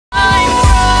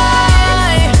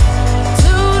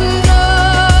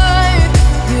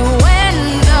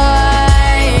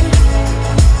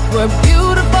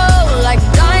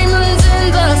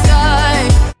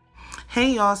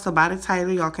y'all. So by the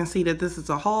title, y'all can see that this is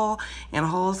a haul, and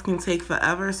hauls can take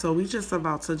forever. So we just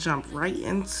about to jump right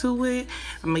into it.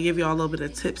 I'm gonna give y'all a little bit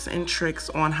of tips and tricks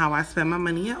on how I spend my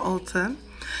money at Ulta.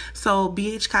 So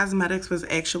BH Cosmetics was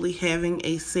actually having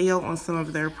a sale on some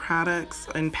of their products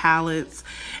and palettes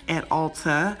at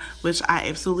Ulta, which I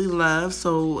absolutely love.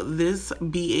 So this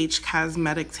BH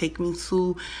Cosmetic Take Me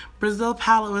to Brazil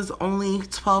palette was only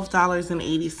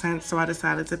 $12.80, so I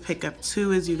decided to pick up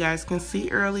two, as you guys can see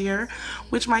earlier,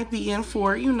 which might be in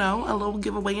for, you know, a little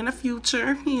giveaway in the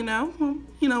future, you know,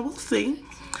 we'll see.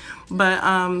 But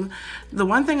the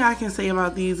one thing I can say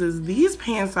about these is these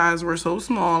pant sizes were so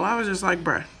small. I was just like,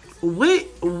 bruh,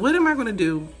 what am I going to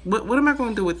do? What am I going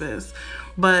to do with this?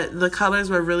 But the colors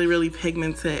were really, really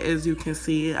pigmented, as you can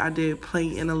see. I did play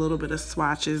in a little bit of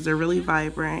swatches. They're really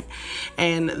vibrant.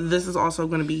 And this is also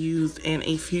going to be used in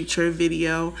a future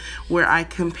video where I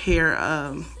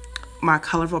compare my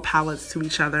colorful palettes to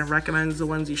each other and recommend the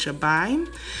ones you should buy.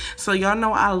 So y'all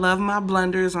know I love my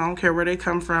blenders. I don't care where they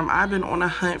come from. I've been on a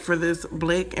hunt for this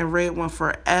black and red one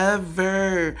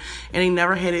forever, and they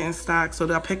never had it in stock.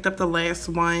 So I picked up the last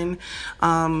one.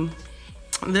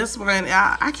 This one,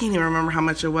 I can't even remember how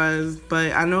much it was,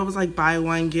 but I know it was like buy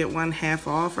one, get one half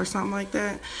off or something like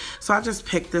that. So I just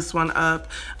picked this one up.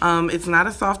 It's not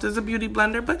as soft as a beauty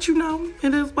blender, but you know,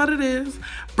 it is what it is.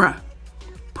 Bruh,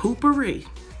 poopery.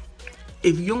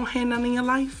 If you don't have none in your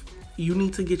life, you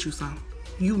need to get you some.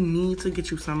 You need to get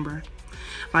you some, bruh.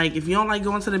 Like, if you don't like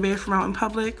going to the bathroom out in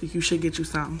public, you should get you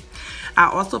some.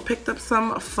 I also picked up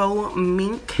some faux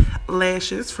mink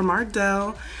lashes from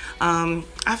Ardell.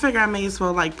 I figure I may as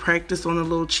well like practice on the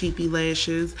little cheapy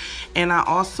lashes. And I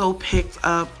also picked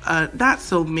up, not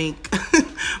so mink,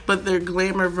 but their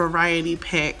Glamour Variety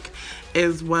Pack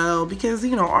as well, because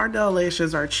you know Ardell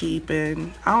lashes are cheap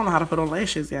and I don't know how to put on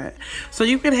lashes yet. So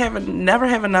you can never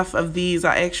have enough of these.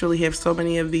 I actually have so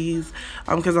many of these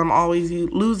because I'm always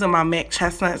losing my MAC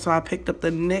Chestnut. So I picked up the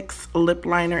NYX lip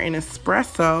liner in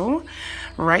espresso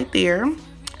right there.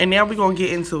 And now we're going to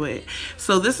get into it.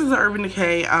 So this is an Urban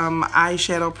Decay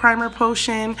eyeshadow primer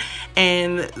potion.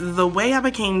 And the way I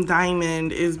became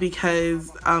Diamond is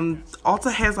because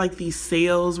Ulta has like these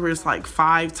sales where it's like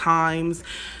 5 times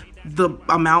the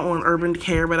amount on Urban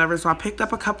Decay or whatever. So I picked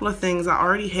up a couple of things. I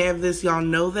already have this, y'all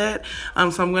know that.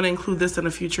 So I'm going to include this in a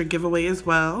future giveaway as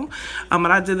well. But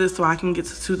I did this so I can get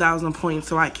to 2,000 points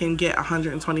so I can get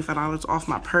 $125 off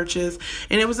my purchase.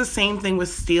 And it was the same thing with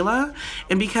Stila.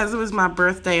 And because it was my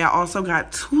birthday, I also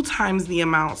got 2 times the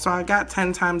amount. So I got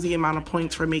 10 times the amount of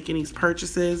points for making these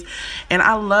purchases. And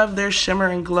I love their Shimmer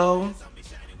and Glow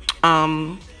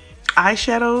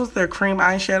eyeshadows. They're cream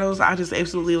eyeshadows. I just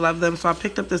absolutely love them. So I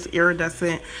picked up this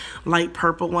iridescent light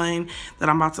purple one that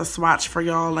I'm about to swatch for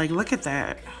y'all. Like, look at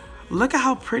that. Look at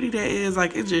how pretty that is.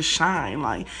 Like, it just shine.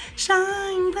 Like,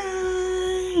 shine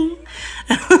bright.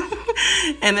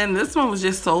 And then this one was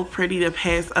just so pretty to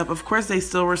pass up. Of course, they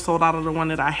still were sold out of the one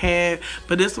that I had,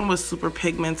 but this one was super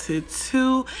pigmented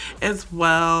too as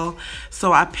well.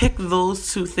 So I picked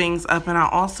those 2 things up, and I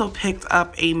also picked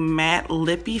up a matte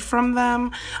lippy from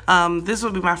them. This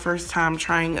will be my first time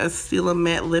trying a Stila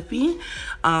matte lippy.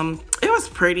 It was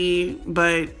pretty,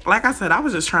 but like I said, I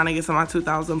was just trying to get to my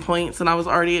 2,000 points, and I was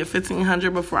already at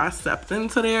 1,500 before I stepped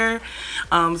into there.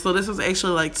 So this was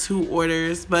actually like 2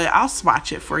 orders, but I'll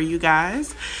swatch it for you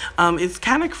guys. It's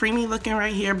kind of creamy looking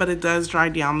right here, but it does dry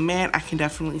down matte. I can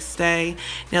definitely stay.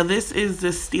 Now this is the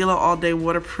Stila All Day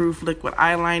Waterproof Liquid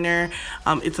Eyeliner.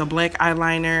 It's a black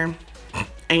eyeliner.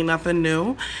 Ain't nothing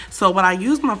new. So what I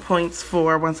used my points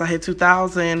for once I hit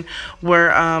 2,000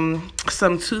 were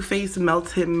some Too Faced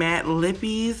Melted Matte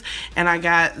Lippies, and I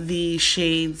got the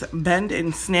shades Bend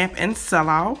and Snap and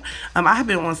Sellout. I have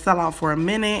been on Sellout for a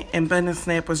minute, and Bend and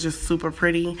Snap was just super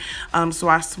pretty. So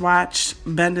I swatched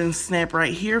Bend and Snap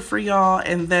right here for y'all,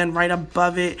 and then right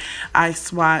above it I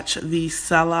swatched the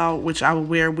Sellout, which I will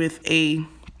wear with a,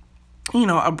 you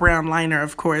know, a brown liner,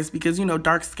 of course, because, you know,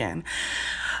 dark skin.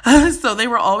 So they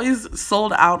were always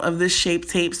sold out of this Shape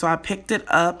Tape, so I picked it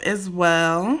up as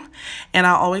well. And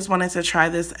I always wanted to try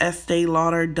this Estee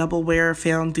Lauder Double Wear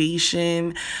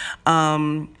Foundation.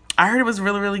 I heard it was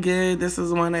really, really good. This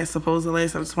is one that's supposed to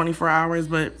last up to 24 hours,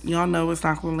 but y'all know it's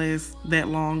not going to last that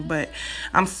long. But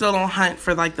I'm still on hunt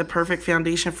for like the perfect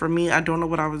foundation for me. I don't know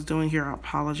what I was doing here. I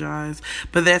apologize.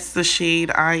 But that's the shade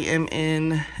I am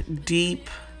in, Deep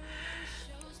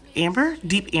Amber?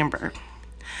 Deep Amber.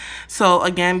 So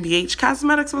again, BH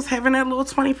Cosmetics was having that little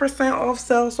 20% off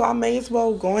sale, so I may as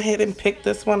well go ahead and pick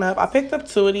this one up. I picked up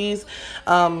 2 of these.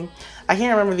 I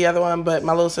can't remember the other one, but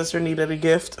my little sister needed a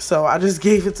gift, so I just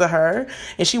gave it to her.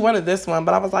 And she wanted this one,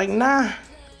 but I was like, nah,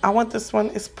 I want this one.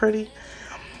 It's pretty.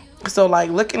 So like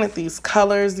looking at these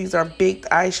colors, these are baked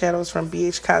eyeshadows from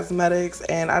BH Cosmetics,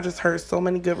 and I just heard so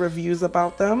many good reviews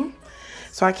about them.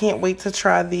 So I can't wait to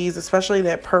try these, especially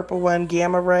that purple one,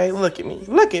 Gamma Ray. Look at me.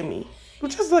 Look at me.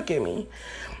 Just look at me.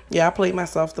 Yeah, I played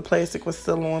myself. The plastic was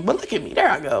still on. But look at me. There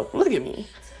I go. Look at me.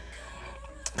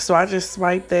 So I just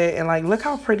swiped that, and like, look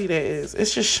how pretty that is.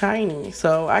 It's just shiny.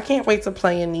 So I can't wait to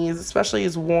play in these, especially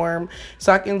it's warm.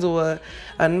 So I can do a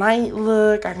night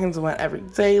look. I can do an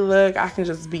everyday look. I can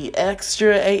just be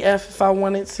extra AF if I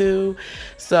wanted to.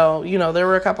 So, you know, there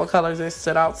were a couple colors that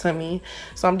stood out to me.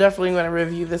 So I'm definitely going to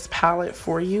review this palette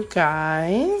for you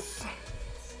guys.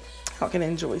 I can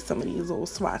enjoy some of these little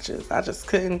swatches. I just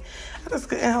couldn't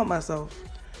help myself.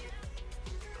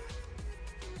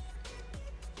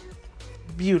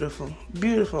 Beautiful,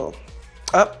 beautiful.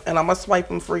 Up, and I'm gonna swipe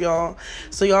them for y'all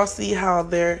so y'all see how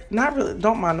they're not really,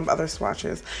 don't mind them other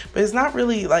swatches, but it's not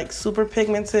really like super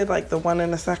pigmented like the one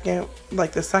in the second,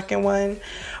 like the second one,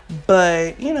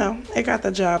 but you know, it got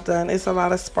the job done. It's a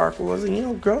lot of sparkles, and you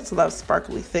know, girls love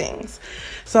sparkly things.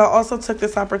 So I also took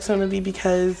this opportunity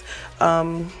because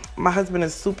my husband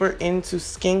is super into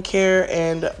skincare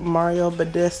and Mario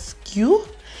Badescu,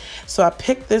 so I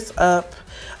picked this up.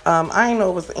 I didn't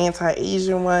know it was the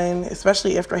anti-Asian one,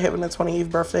 especially after having the 28th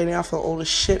birthday. Now I feel old as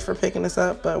shit for picking this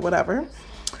up, but whatever.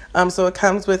 So it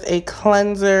comes with a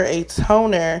cleanser, a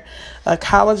toner, a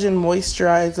collagen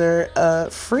moisturizer,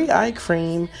 a free eye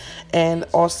cream, and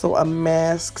also a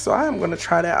mask. So I'm going to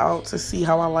try that out to see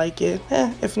how I like it.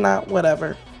 If not,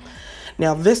 whatever.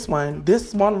 Now this one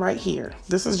right here,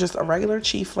 this is just a regular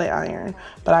cheap flat iron,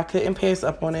 but I couldn't pass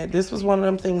up on it. This was one of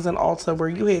them things in Ulta where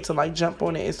you had to like jump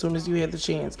on it as soon as you had the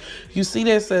chance. You see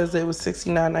that it says it was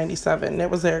 $69.97. That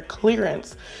was their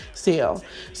clearance sale.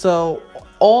 So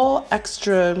all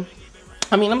extra,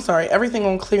 everything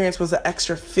on clearance was an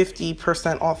extra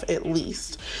 50% off at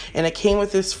least. And it came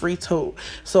with this free tote.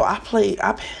 So I paid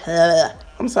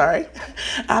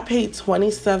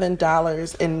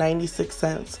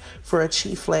 $27.96 for a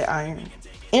cheap flat iron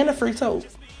and a free tote.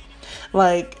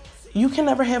 Like, you can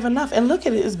never have enough. And look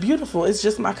at it, it's beautiful. It's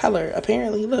just my color.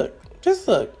 Apparently, look. Just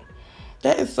look.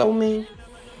 That is so me.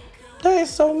 That is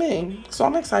so me. So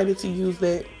I'm excited to use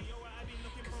that.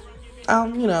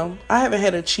 You know, I haven't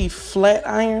had a cheap flat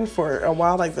iron for a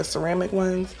while, like the ceramic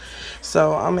ones.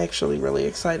 So I'm actually really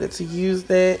excited to use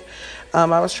that.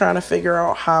 I was trying to figure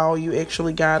out how you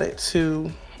actually got it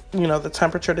to, you know, the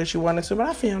temperature that you wanted to, but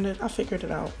I found it. I figured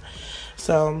it out.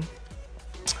 So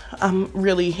I'm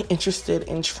really interested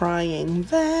in trying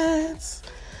that.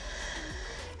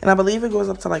 And I believe it goes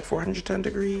up to like 410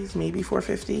 degrees, maybe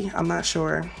 450. I'm not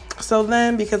sure. So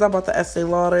then, because I bought the Estee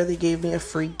Lauder, they gave me a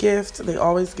free gift. They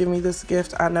always give me this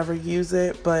gift. I never use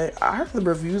it, but I heard the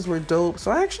reviews were dope. So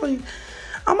I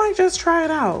might just try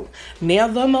it out. Now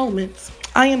the moment.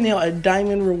 I am now a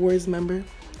Diamond Rewards member.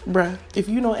 Bruh, if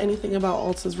you know anything about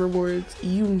Ulta's rewards,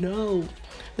 you know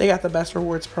they got the best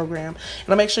rewards program.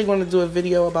 And I'm actually going to do a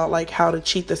video about like how to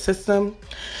cheat the system.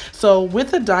 So with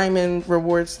the Diamond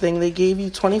Rewards thing, they gave you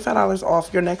 $25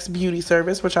 off your next beauty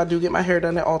service, which I do get my hair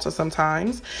done at Ulta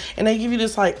sometimes. And they give you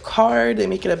this like card. They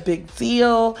make it a big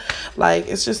deal. Like,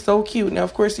 it's just so cute. Now,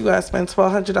 of course, you guys spend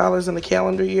 $1,200 in the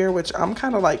calendar year, which I'm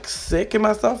kind of like sick in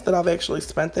myself that I've actually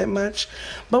spent that much.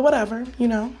 But whatever, you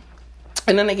know.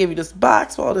 And then they give you this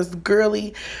box with all this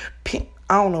girly pink,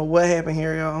 I don't know what happened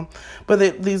here, y'all.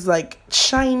 But these like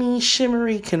shiny,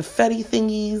 shimmery confetti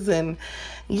thingies. And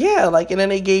yeah, like, and then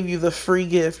they gave you the free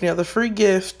gift. Now, the free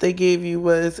gift they gave you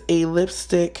was a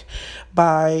lipstick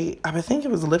by, I think it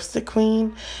was Lipstick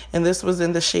Queen. And this was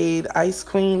in the shade Ice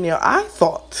Queen. Now, I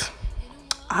thought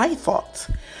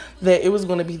that it was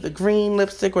going to be the green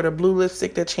lipstick or the blue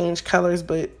lipstick that changed colors,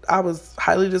 but I was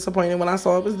highly disappointed when I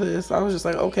saw it was this. I was just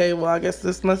like, okay, well, I guess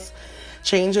this must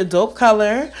change a dope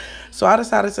color. So I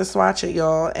decided to swatch it,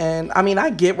 y'all. And I mean, I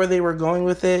get where they were going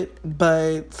with it,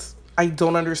 but I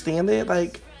don't understand it.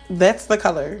 Like, that's the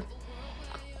color.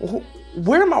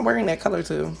 Where am I wearing that color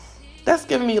to? That's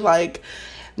giving me like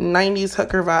 90s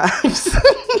hooker vibes.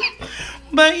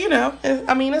 But, you know,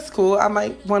 I mean, it's cool. I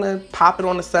might want to pop it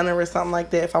on the center or something like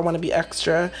that if I want to be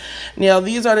extra. Now,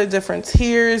 these are the different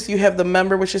tiers. You have the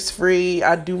member, which is free.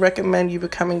 I do recommend you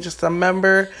becoming just a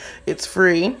member. It's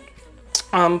free.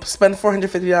 Spend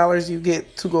 $450, you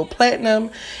get to go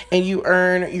platinum, and you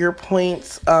earn your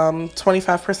points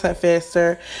 25%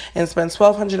 faster. And spend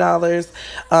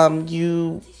 $1,200,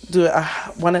 you do it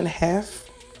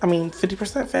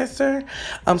 50% faster.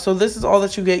 So this is all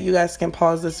that you get. You guys can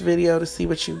pause this video to see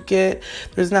what you get.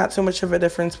 There's not too much of a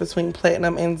difference between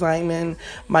platinum and diamond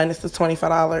minus the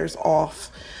 $25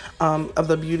 off. of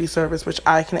the beauty service, which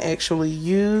I can actually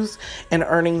use, and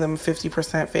earning them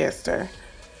 50% faster.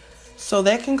 So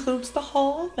that concludes the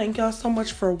haul. Thank y'all so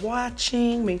much for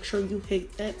watching. Make sure you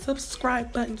hit that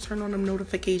subscribe button, turn on them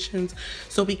notifications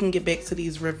so we can get back to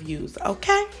these reviews.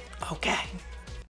 Okay? Okay.